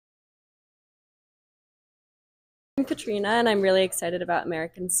I'm Katrina, and I'm really excited about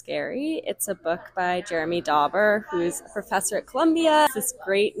American Scary. It's a book by Jeremy Dauber, who's a professor at Columbia. It's this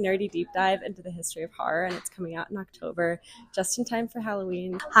great nerdy deep dive into the history of horror, and it's coming out in October, just in time for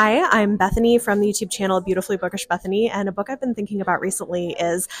Halloween. Hi, I'm Bethany from the YouTube channel Beautifully Bookish Bethany, and a book I've been thinking about recently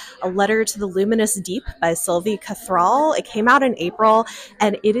is A Letter to the Luminous Deep by Sylvie Cathrall. It came out in April,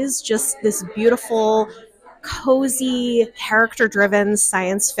 and it is just this beautiful, cozy, character-driven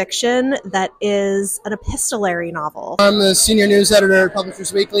science fiction that is an epistolary novel. I'm the senior news editor at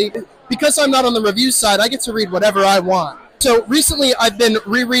Publishers Weekly. Because I'm not on the review side, I get to read whatever I want. So recently I've been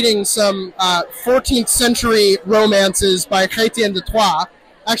rereading some 14th century romances by Chrétien de Troyes.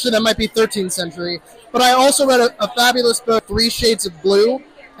 Actually, that might be 13th century. But I also read a fabulous book, Three Shades of Blue,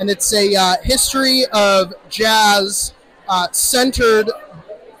 and it's a history of jazz centered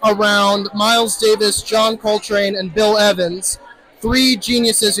around Miles Davis, John Coltrane, and Bill Evans, three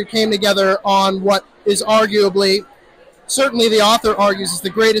geniuses who came together on what is arguably, certainly the author argues, is the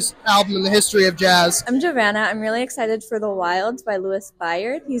greatest album in the history of jazz. I'm Giovanna. I'm really excited for The Wilds by Louis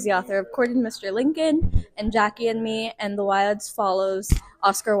Bayard. He's the author of Courting Mr. Lincoln and Jackie and Me, and The Wilds follows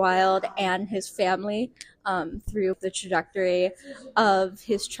Oscar Wilde and his family through the trajectory of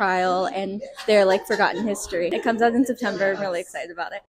his trial and their forgotten history. It comes out in September. I'm really excited about it.